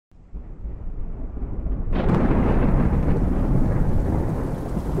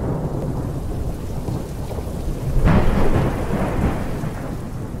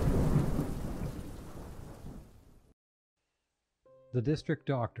The District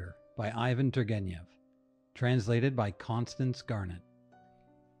Doctor by Ivan Turgenev. Translated by Constance Garnett.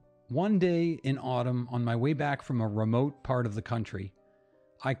 One day in autumn, on my way back from a remote part of the country,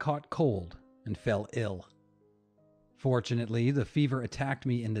 I caught cold and fell ill. Fortunately, the fever attacked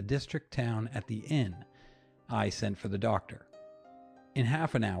me in the district town at the inn. I sent for the doctor. In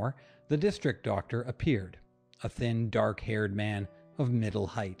half an hour, the district doctor appeared, a thin, dark-haired man of middle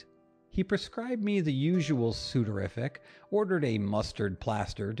height. He prescribed me the usual sudorific, ordered a mustard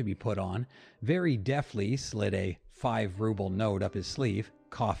plaster to be put on, very deftly slid a 5-ruble note up his sleeve,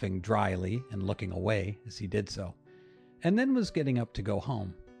 coughing dryly and looking away as he did so, and then was getting up to go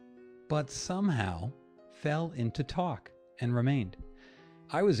home, but somehow fell into talk and remained.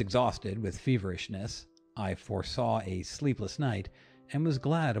 I was exhausted with feverishness. I foresaw a sleepless night and was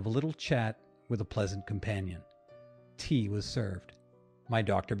glad of a little chat with a pleasant companion. Tea was served. My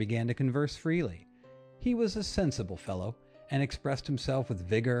doctor began to converse freely. He was a sensible fellow and expressed himself with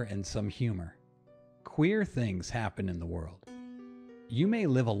vigor and some humor. Queer things happen in the world. You may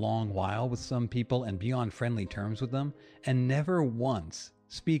live a long while with some people and be on friendly terms with them, and never once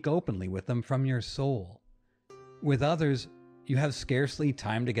speak openly with them from your soul. With others, you have scarcely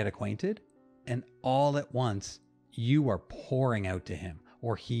time to get acquainted, and all at once you are pouring out to him,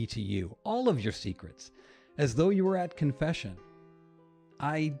 or he to you, all of your secrets, as though you were at confession.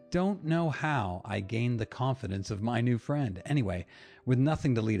 I don't know how I gained the confidence of my new friend. Anyway, with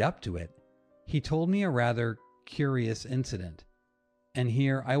nothing to lead up to it, he told me a rather curious incident, and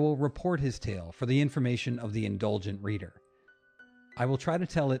here I will report his tale for the information of the indulgent reader. I will try to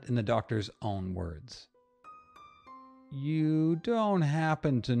tell it in the doctor's own words. "You don't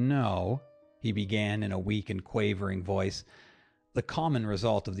happen to know," he began in a weak and quavering voice, the common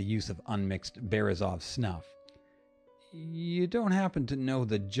result of the use of unmixed Berezov snuff. "You don't happen to know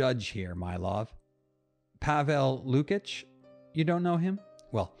the judge here, my love? Pavel Lukich? You don't know him?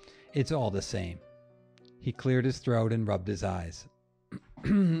 Well, it's all the same." He cleared his throat and rubbed his eyes.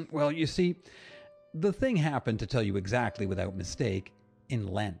 "Well, you see, the thing happened, to tell you exactly without mistake, in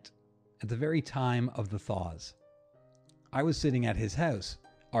Lent, at the very time of the thaws. I was sitting at his house,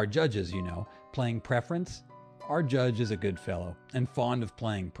 our judge's, you know, playing preference. Our judge is a good fellow and fond of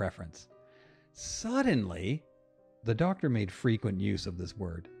playing preference. Suddenly," the doctor made frequent use of this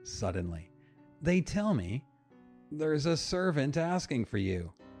word, suddenly, "they tell me, 'There's a servant asking for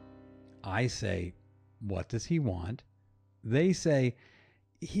you.' I say, 'What does he want?' They say,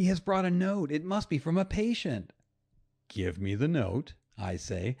 'He has brought a note. It must be from a patient.' 'Give me the note,' I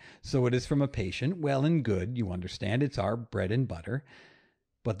say. 'So it is from a patient. Well and good, you understand. It's our bread and butter.'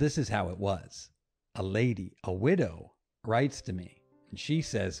 But this is how it was. A lady, a widow, writes to me, and she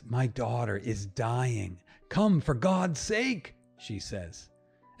says, 'My daughter is dying. Come, for God's sake,' she says,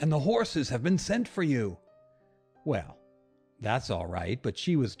 'and the horses have been sent for you.' Well, that's all right, but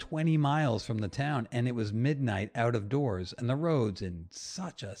she was 20 miles from the town, and it was midnight out of doors, and the roads in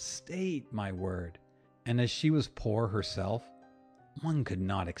such a state, my word. And as she was poor herself, one could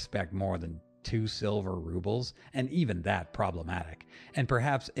not expect more than 2 silver rubles, and even that problematic, and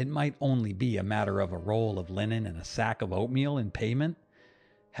perhaps it might only be a matter of a roll of linen and a sack of oatmeal in payment.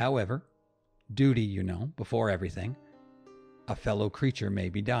 However, duty, you know, before everything. A fellow creature may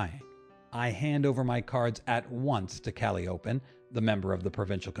be dying. I hand over my cards at once to Calliope, the member of the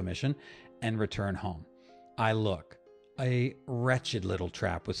Provincial Commission, and return home. I look. A wretched little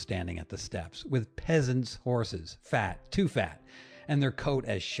trap was standing at the steps, with peasants' horses, fat, too fat, and their coat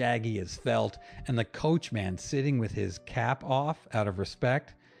as shaggy as felt, and the coachman sitting with his cap off out of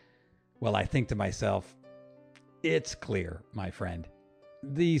respect. Well, I think to myself, it's clear, my friend.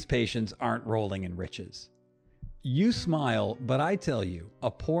 These patients aren't rolling in riches. You smile, but I tell you,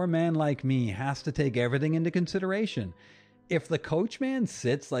 a poor man like me has to take everything into consideration. If the coachman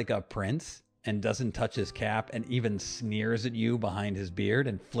sits like a prince and doesn't touch his cap and even sneers at you behind his beard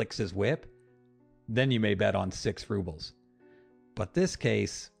and flicks his whip, then you may bet on 6 rubles. But this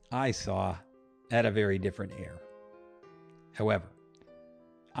case, I saw, had a very different air. However,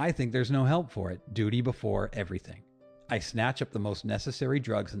 I think there's no help for it. Duty before everything. I snatch up the most necessary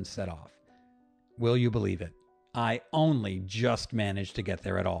drugs and set off. Will you believe it? I only just managed to get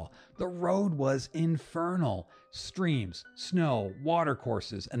there at all. The road was infernal. Streams, snow,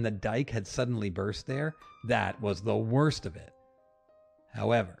 watercourses, and the dike had suddenly burst there. That was the worst of it.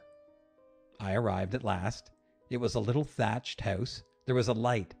 However, I arrived at last. It was a little thatched house. There was a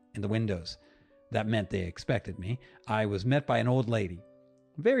light in the windows. That meant they expected me. I was met by an old lady,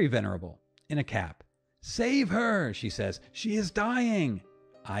 very venerable, in a cap. 'Save her,' she says. 'She is dying.'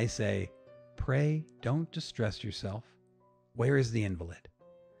 I say, 'Pray don't distress yourself. Where is the invalid?'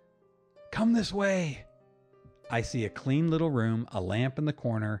 'Come this way.' I see a clean little room, a lamp in the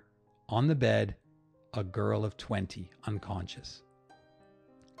corner, on the bed, a girl of 20, unconscious.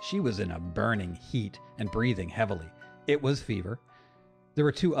 She was in a burning heat and breathing heavily. It was fever. There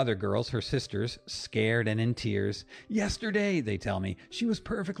were 2 other girls, her sisters, scared and in tears. Yesterday, they tell me, she was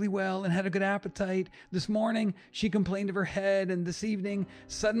perfectly well and had a good appetite. This morning, she complained of her head, and this evening,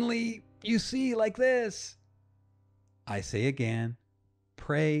 suddenly, you see, like this. I say again,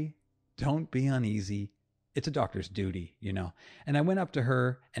 pray, don't be uneasy. It's a doctor's duty, you know. And I went up to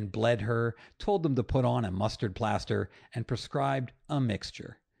her and bled her, told them to put on a mustard plaster, and prescribed a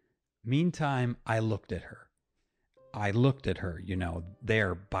mixture. Meantime, I looked at her. You know,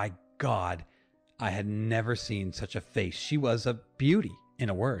 there, by God, I had never seen such a face. She was a beauty, in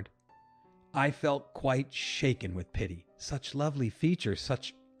a word. I felt quite shaken with pity. Such lovely features,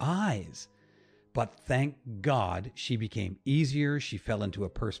 such eyes. But thank God she became easier. She fell into a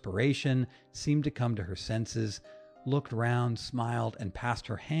perspiration, seemed to come to her senses, looked round, smiled, and passed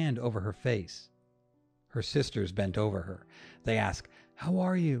her hand over her face. Her sisters bent over her. They ask, "How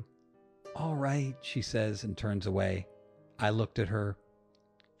are you?" "All right," she says, and turns away. I looked at her.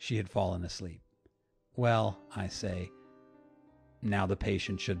 She had fallen asleep. "Well," I say, "now the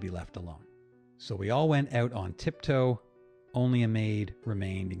patient should be left alone." So we all went out on tiptoe. Only a maid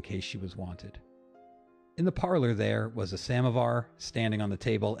remained in case she was wanted. In the parlor there was a samovar standing on the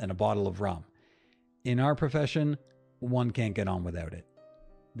table and a bottle of rum. In our profession, one can't get on without it.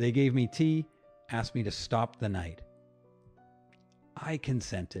 They gave me tea, asked me to stop the night. I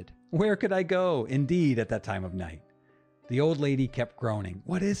consented. Where could I go, indeed, at that time of night? The old lady kept groaning.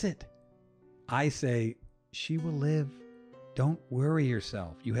 "What is it?" I say, "She will live. Don't worry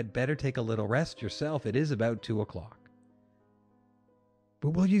yourself. You had better take a little rest yourself. It is about 2:00.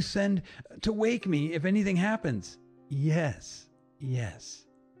 "But will you send to wake me if anything happens?" Yes.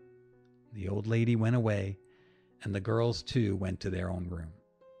 The old lady went away, and the girls too went to their own room.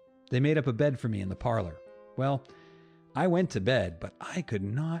 They made up a bed for me in the parlor. Well, I went to bed, but I could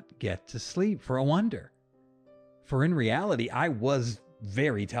not get to sleep for a wonder. For in reality, I was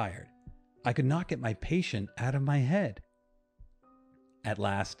very tired. I could not get my patient out of my head. At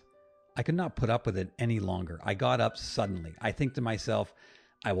last, I could not put up with it any longer. I got up suddenly. I think to myself,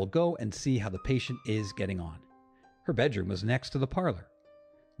 I will go and see how the patient is getting on. Her bedroom was next to the parlor.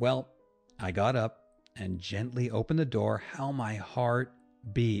 Well, I got up and gently opened the door. How my heart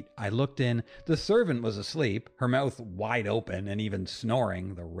beat. I looked in. The servant was asleep, her mouth wide open and even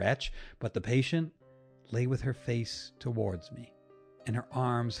snoring, the wretch, but the patient lay with her face towards me and her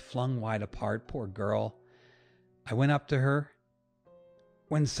arms flung wide apart. Poor girl. I went up to her,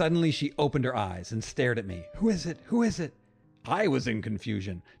 when suddenly she opened her eyes and stared at me. "Who is it? Who is it?" I was in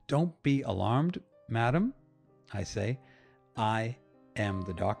confusion. "Don't be alarmed, madam," I say. "I am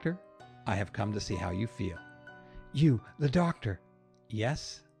the doctor. I have come to see how you feel." "You, the doctor?"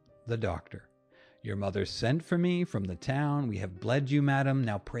 "Yes, the doctor. Your mother sent for me from the town. We have bled you, madam.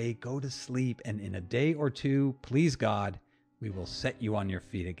 Now pray go to sleep, and in a day or 2, please God, we will set you on your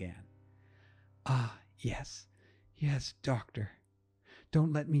feet again." "Ah, yes, doctor.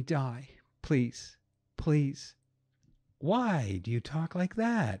 Don't let me die. Please. "Why do you talk like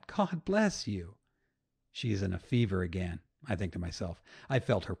that? God bless you." She's in a fever again, I think to myself. I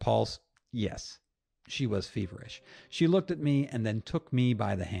felt her pulse. Yes, she was feverish. She looked at me and then took me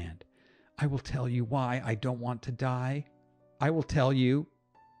by the hand. "I will tell you why I don't want to die. I will tell you.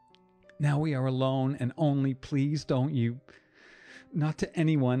 Now we are alone, and only please don't you, not to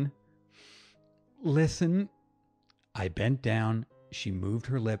anyone. Listen." I bent down. She moved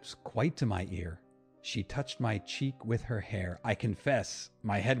her lips quite to my ear. She touched my cheek with her hair. I confess,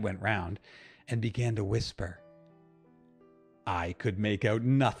 my head went round and began to whisper. I could make out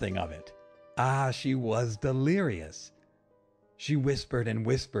nothing of it. She was delirious. She whispered and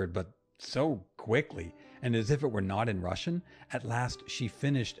whispered, but so quickly, and as if it were not in Russian. At last she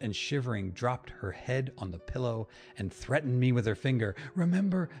finished and shivering dropped her head on the pillow and threatened me with her finger.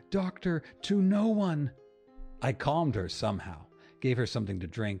 "Remember, doctor, to no one." I calmed her somehow, gave her something to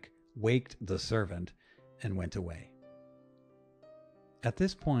drink, waked the servant, and went away. At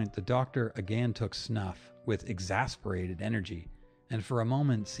this point, the doctor again took snuff with exasperated energy, and for a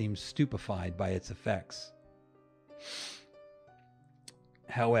moment seemed stupefied by its effects.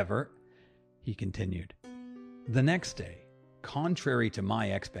 "However," he continued, "the next day, contrary to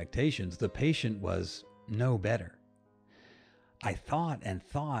my expectations, the patient was no better. I thought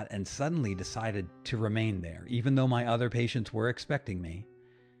and suddenly decided to remain there, even though my other patients were expecting me.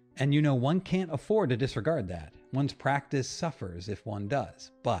 And you know, one can't afford to disregard that. One's practice suffers if one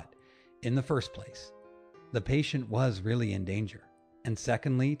does. But, in the first place, the patient was really in danger. And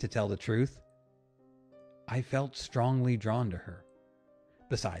secondly, to tell the truth, I felt strongly drawn to her.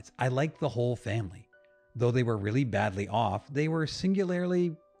 Besides, I liked the whole family. Though they were really badly off, they were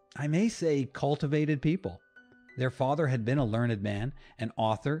singularly, I may say, cultivated people. Their father had been a learned man, an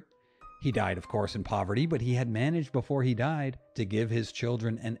author. He died, of course, in poverty, but he had managed before he died to give his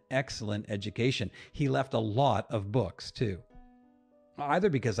children an excellent education. He left a lot of books, too. Either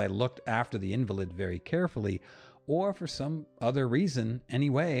because I looked after the invalid very carefully, or for some other reason,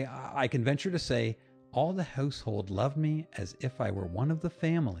 anyway, I can venture to say all the household loved me as if I were one of the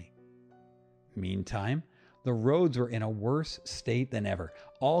family. Meantime, the roads were in a worse state than ever.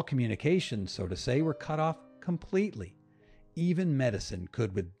 All communications, so to say, were cut off completely. Even medicine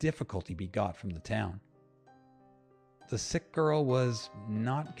could with difficulty be got from the town. The sick girl was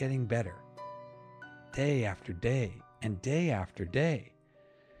not getting better. Day after day and day after day.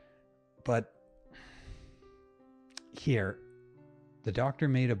 But here, the doctor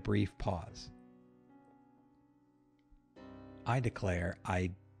made a brief pause. I declare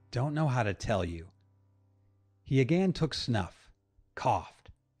I don't know how to tell you. He again took snuff, coughed,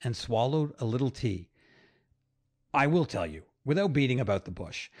 and swallowed a little tea. I will tell you, without beating about the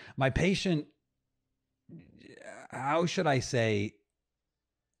bush. My patient, how should I say,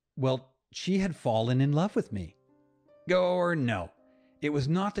 well, she had fallen in love with me. Or no, it was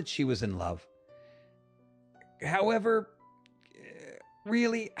not that she was in love. However,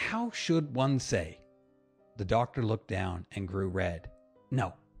 really, how should one say? The doctor looked down and grew red.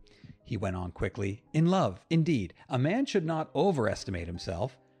 No, he went on quickly. In love, indeed. A man should not overestimate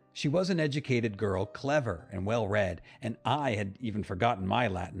himself. She was an educated girl, clever and well-read, and I had even forgotten my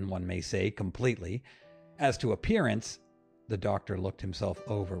Latin, one may say, completely. As to appearance, the doctor looked himself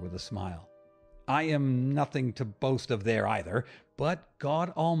over with a smile. I am nothing to boast of there either, but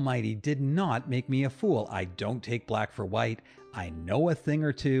God Almighty did not make me a fool. I don't take black for white. I know a thing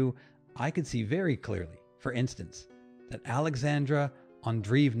or two. I could see very clearly, for instance, that Alexandra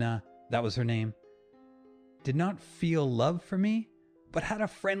Andreevna, that was her name, did not feel love for me, but had a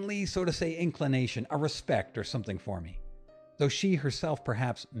friendly, so to say, inclination, a respect or something for me. Though she herself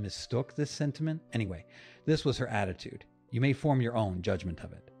perhaps mistook this sentiment. Anyway, this was her attitude. You may form your own judgment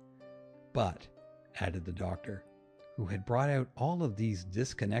of it. But, added the doctor, who had brought out all of these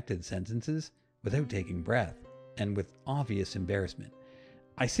disconnected sentences without taking breath and with obvious embarrassment,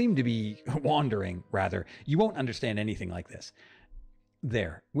 I seem to be wandering, rather. You won't understand anything like this.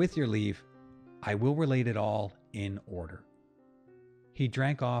 There, with your leave, I will relate it all in order. He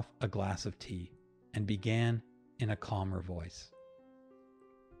drank off a glass of tea and began in a calmer voice.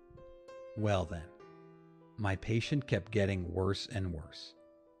 Well then, my patient kept getting worse and worse.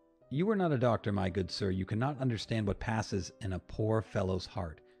 You are not a doctor, my good sir. You cannot understand what passes in a poor fellow's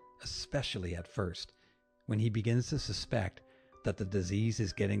heart, especially at first, when he begins to suspect that the disease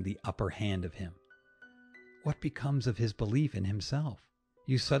is getting the upper hand of him. What becomes of his belief in himself?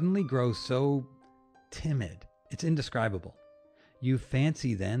 You suddenly grow so timid. It's indescribable. You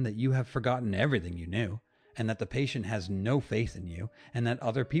fancy then that you have forgotten everything you knew, and that the patient has no faith in you, and that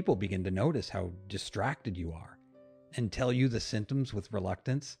other people begin to notice how distracted you are, and tell you the symptoms with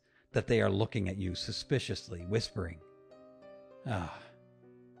reluctance, that they are looking at you suspiciously, whispering.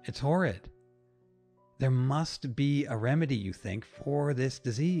 It's horrid. There must be a remedy, you think, for this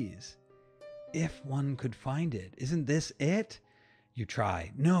disease. If one could find it. Isn't this it? You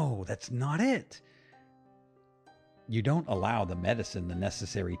try. No, that's not it. You don't allow the medicine the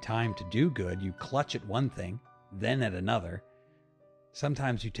necessary time to do good. You clutch at one thing, then at another.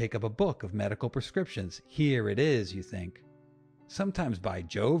 Sometimes you take up a book of medical prescriptions. Here it is, you think. Sometimes, by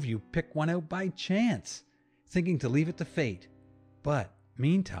Jove, you pick one out by chance, thinking to leave it to fate. But,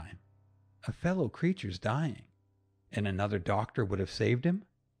 meantime, a fellow creature's dying, and another doctor would have saved him?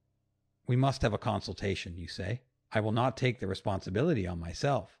 We must have a consultation, you say. I will not take the responsibility on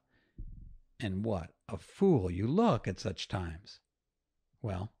myself. And what a fool you look at such times.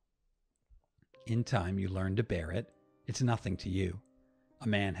 Well, in time you learn to bear it. It's nothing to you. A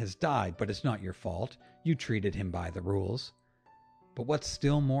man has died, but it's not your fault. You treated him by the rules. But what's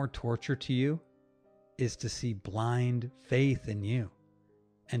still more torture to you is to see blind faith in you,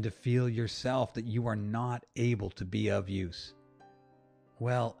 and to feel yourself that you are not able to be of use.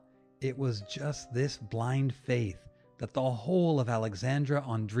 Well, it was just this blind faith that the whole of Alexandra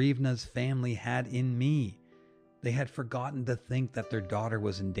Andreevna's family had in me. They had forgotten to think that their daughter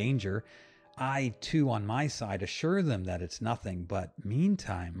was in danger. I, too, on my side, assure them that it's nothing, but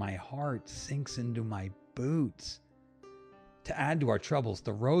meantime, my heart sinks into my boots. To add to our troubles,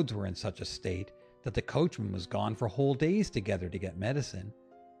 the roads were in such a state that the coachman was gone for whole days together to get medicine,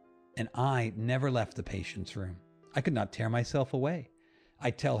 and I never left the patient's room. I could not tear myself away.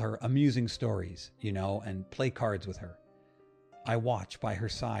 I tell her amusing stories, and play cards with her. I watch by her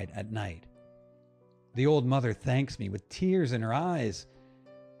side at night. The old mother thanks me with tears in her eyes,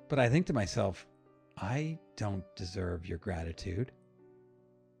 but I think to myself, I don't deserve your gratitude.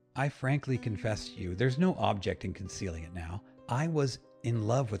 I frankly confess to you, there's no object in concealing it now. I was in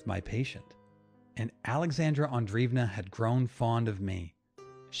love with my patient, and Alexandra Andreevna had grown fond of me.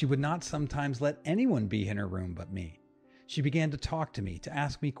 She would not sometimes let anyone be in her room but me. She began to talk to me, to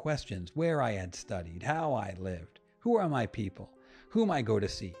ask me questions, where I had studied, how I lived, who are my people, whom I go to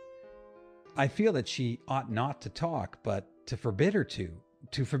see. I feel that she ought not to talk, but to forbid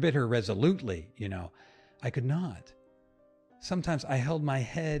her resolutely, I could not. Sometimes I held my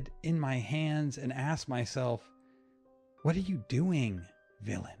head in my hands and asked myself, "What are you doing,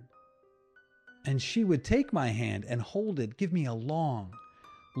 villain?" And she would take my hand and hold it, give me a long,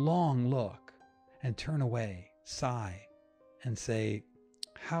 long look, and turn away, sigh, and say,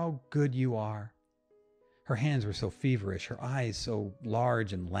 "How good you are." Her hands were so feverish, her eyes so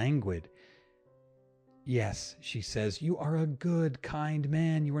large and languid. "Yes," she says, "you are a good, kind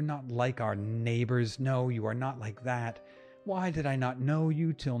man. You are not like our neighbors. No, you are not like that. Why did I not know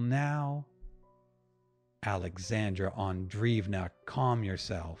you till now?" "Alexandra Andreevna, calm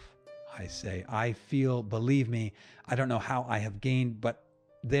yourself," I say. "I feel, believe me, I don't know how I have gained, but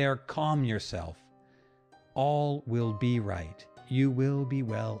there, calm yourself. All will be right. You will be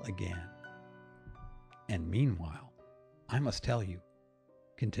well again." "And meanwhile, I must tell you,"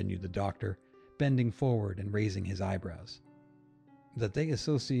 continued the doctor, bending forward and raising his eyebrows, "that they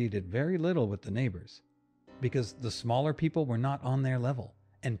associated very little with the neighbors, because the smaller people were not on their level,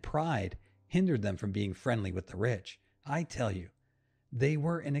 and pride hindered them from being friendly with the rich. I tell you, they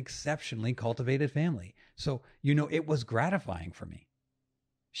were an exceptionally cultivated family, so, it was gratifying for me.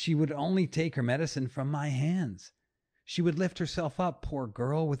 She would only take her medicine from my hands. She would lift herself up, poor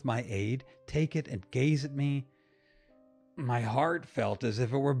girl, with my aid, take it and gaze at me. My heart felt as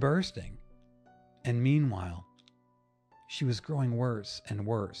if it were bursting. And meanwhile, she was growing worse and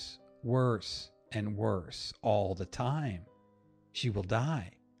worse, worse and worse all the time. She will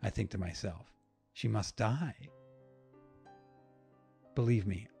die, I think to myself. She must die. Believe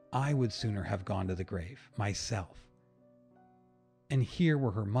me, I would sooner have gone to the grave, myself. And here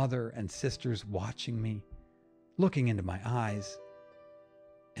were her mother and sisters watching me, looking into my eyes,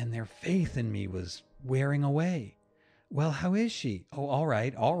 and their faith in me was wearing away. "Well, how is she?" "Oh, all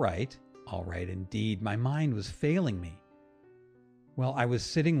right, all right." All right, indeed, my mind was failing me. Well, I was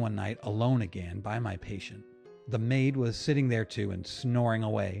sitting one night alone again by my patient. The maid was sitting there too and snoring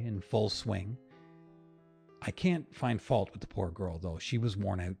away in full swing. I can't find fault with the poor girl, though. She was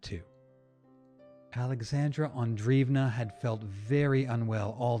worn out too. Alexandra Andreevna had felt very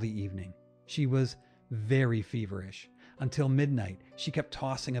unwell all the evening. She was very feverish. Until midnight, she kept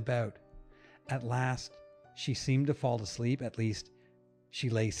tossing about. At last, she seemed to fall asleep. At least, she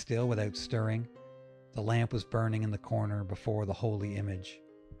lay still without stirring. The lamp was burning in the corner before the holy image.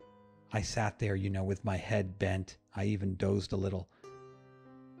 I sat there, with my head bent. I even dozed a little.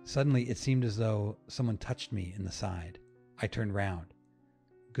 Suddenly, it seemed as though someone touched me in the side. I turned round.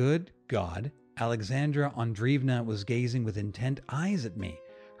 Good God! Alexandra Andreevna was gazing with intent eyes at me.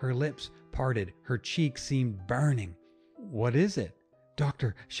 Her lips parted. Her cheeks seemed burning. "What is it?"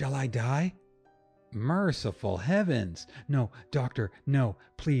 "Doctor, shall I die?" "Merciful heavens! No, doctor, no.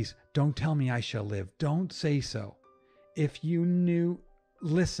 Please, don't tell me I shall live. Don't say so. If you knew...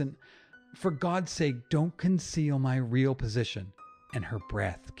 Listen, for God's sake, don't conceal my real position." And her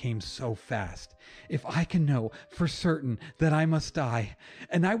breath came so fast. "If I can know for certain that I must die,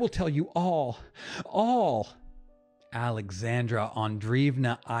 and I will tell you all. Alexandra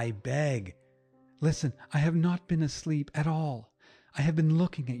Andreevna, I beg. Listen, I have not been asleep at all. I have been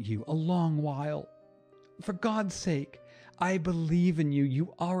looking at you a long while. For God's sake, I believe in you.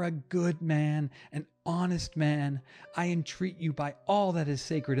 You are a good man, an honest man. I entreat you by all that is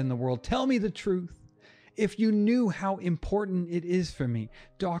sacred in the world. Tell me the truth. If you knew how important it is for me,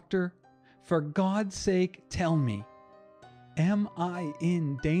 doctor, for God's sake, tell me. Am I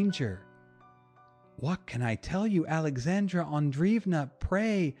in danger?" "What can I tell you, Alexandra Andreevna?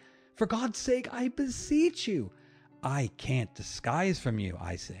 Pray, for God's sake, I beseech you." "I can't disguise from you,"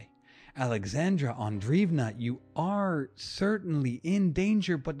 I say. "Alexandra Andreevna, you are certainly in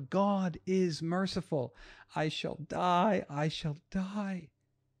danger, but God is merciful. I shall die.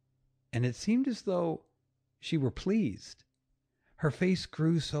 And it seemed as though she were pleased. Her face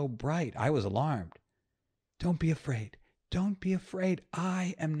grew so bright, I was alarmed. Don't be afraid.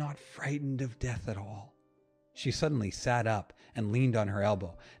 I am not frightened of death at all." She suddenly sat up and leaned on her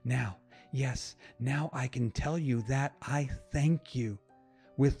elbow. Now I can tell you that I thank you.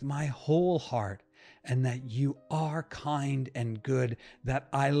 with my whole heart, and that you are kind and good, that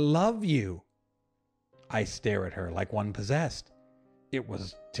I love you." I stare at her like one possessed. It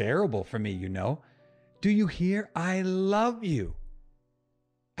was terrible for me, you know. "Do you hear? I love you."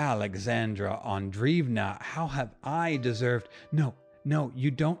 "Alexandra Andreevna, how have I deserved—" No,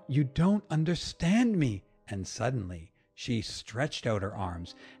 you don't understand me." And suddenly she stretched out her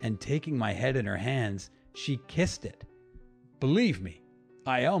arms, and taking my head in her hands, she kissed it. Believe me,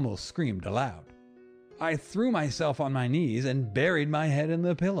 I almost screamed aloud. I threw myself on my knees and buried my head in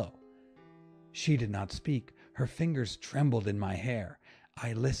the pillow. She did not speak. Her fingers trembled in my hair.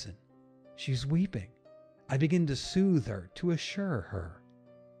 I listen. She's weeping. I begin to soothe her, to assure her.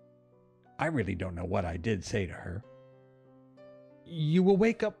 I really don't know what I did say to her. "You will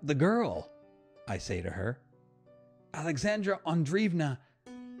wake up the girl," I say to her. "Alexandra Andreevna,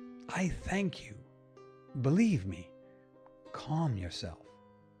 I thank you. Believe me. Calm yourself.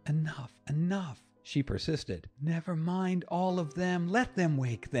 Enough. She persisted. "Never mind all of them. Let them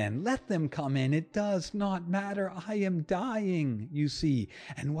wake then. Let them come in. It does not matter. I am dying, you see.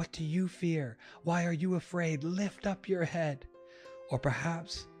 And what do you fear? Why are you afraid? Lift up your head. Or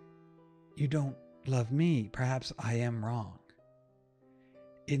perhaps you don't love me. Perhaps I am wrong.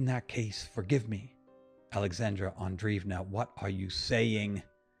 In that case, forgive me. Alexandra Andreevna, what are you saying?"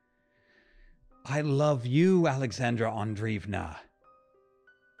 "I love you, Alexandra Andreevna."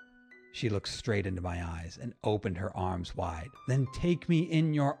 She looked straight into my eyes and opened her arms wide. "Then take me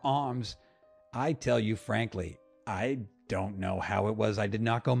in your arms." I tell you frankly, I don't know how it was I did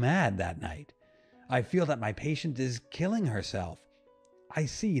not go mad that night. I feel that my patient is killing herself. I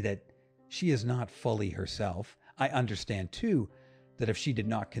see that she is not fully herself. I understand, too, that if she did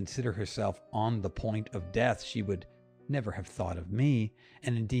not consider herself on the point of death, she would never have thought of me.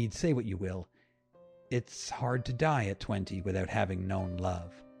 And indeed, say what you will, it's hard to die at 20 without having known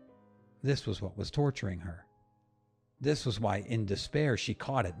love. This was what was torturing her. This was why, in despair, she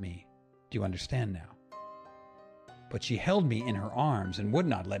caught at me. Do you understand now? But she held me in her arms and would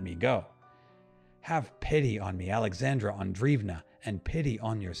not let me go. "Have pity on me, Alexandra Andreevna, and pity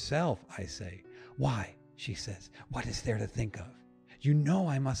on yourself," I say. "Why?" she says. "What is there to think of? You know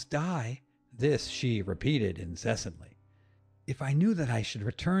I must die." This she repeated incessantly. "If I knew that I should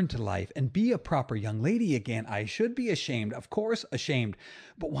return to life and be a proper young lady again, I should be ashamed, of course ashamed.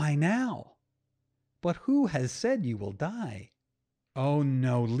 But why now?" "But who has said you will die?" "Oh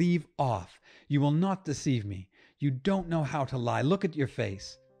no, leave off. You will not deceive me. You don't know how to lie. Look at your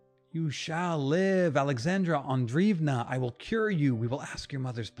face." "You shall live, Alexandra Andreevna. I will cure you. We will ask your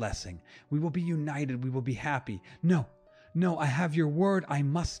mother's blessing. We will be united. We will be happy." No, I have your word. I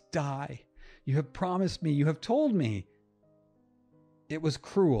must die. You have promised me. You have told me." It was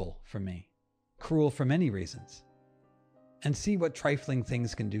cruel for me. Cruel for many reasons. And see what trifling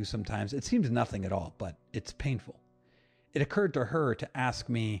things can do sometimes. It seems nothing at all, but it's painful. It occurred to her to ask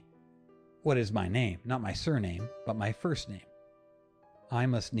me, what is my name? Not my surname, but my first name. I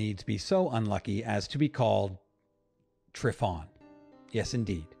must needs be so unlucky as to be called Trifon. Yes,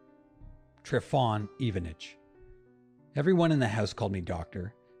 indeed. Trifon Ivanich. Everyone in the house called me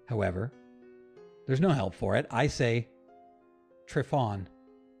doctor. However, there's no help for it. I say, "Trifon,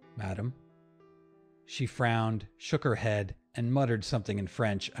 madam." She frowned, shook her head, and muttered something in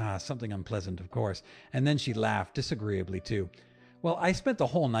French. Something unpleasant, of course. And then she laughed disagreeably, too. Well, I spent the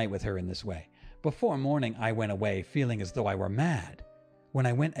whole night with her in this way. Before morning, I went away, feeling as though I were mad. When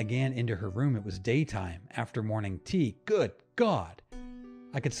I went again into her room, it was daytime, after morning tea. Good God!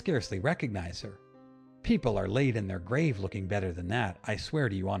 I could scarcely recognize her. People are laid in their grave looking better than that, I swear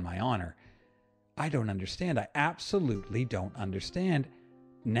to you on my honor. I don't understand. I absolutely don't understand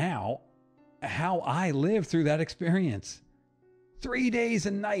now how I lived through that experience. 3 days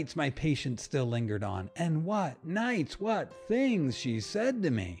and nights my patient still lingered on. And what nights, what things she said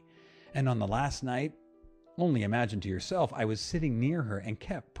to me. And on the last night, only imagine to yourself, I was sitting near her and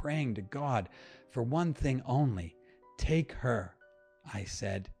kept praying to God for one thing only. "Take her," I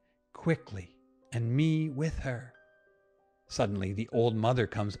said, "quickly, and me with her." Suddenly, the old mother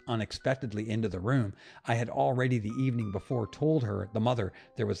comes unexpectedly into the room. I had already the evening before told her, the mother,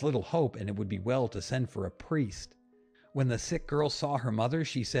 there was little hope and it would be well to send for a priest. When the sick girl saw her mother,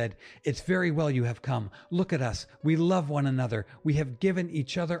 she said, "It's very well you have come. Look at us. We love one another. We have given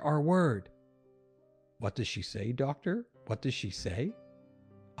each other our word." What does she say, doctor? What does she say?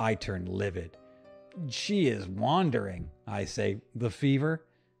 I turn livid. "She is wandering," I say. "The fever?"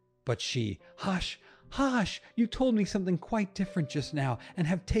 But she, "Hush! Hush! You told me something quite different just now, and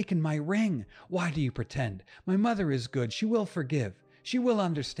have taken my ring. Why do you pretend? My mother is good. She will forgive. She will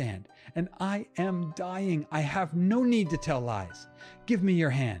understand. And I am dying. I have no need to tell lies. Give me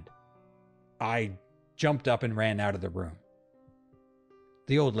your hand." I jumped up and ran out of the room.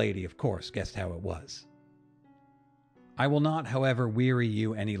 The old lady, of course, guessed how it was. I will not, however, weary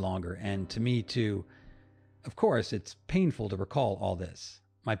you any longer, and to me too. Of course, it's painful to recall all this.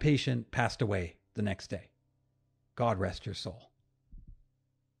 My patient passed away the next day. God rest her soul.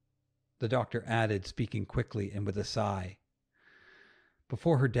 The doctor added, speaking quickly and with a sigh.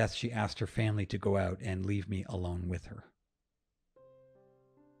 Before her death, she asked her family to go out and leave me alone with her.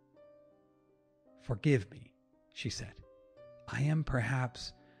 "Forgive me," she said. "I am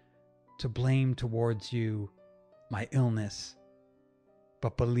perhaps to blame towards you, my illness.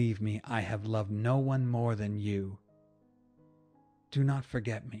 But believe me, I have loved no one more than you. Do not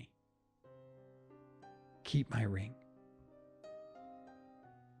forget me. Keep my ring."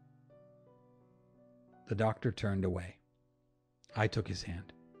 The doctor turned away. I took his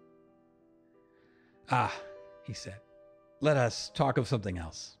hand. "Ah," he said, "let us talk of something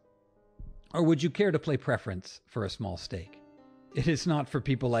else. Or would you care to play preference for a small stake? It is not for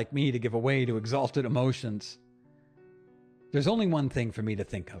people like me to give away to exalted emotions. There's only one thing for me to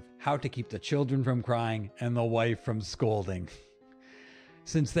think of: how to keep the children from crying and the wife from scolding.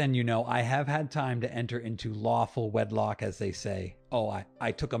 Since then, you know, I have had time to enter into lawful wedlock, as they say. Oh,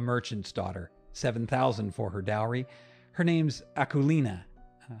 I took a merchant's daughter, 7,000 for her dowry. Her name's Akulina.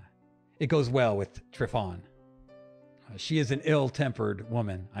 It goes well with Trifon. She is an ill-tempered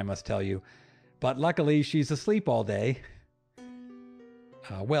woman, I must tell you, but luckily she's asleep all day.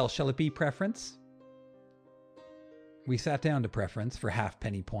 Well, shall it be preference?" We sat down to preference for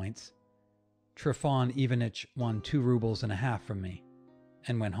halfpenny points. Trifon Ivanitch won 2 rubles and a half from me,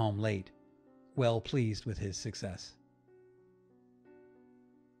 and went home late, well pleased with his success.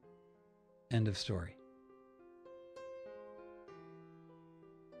 End of story.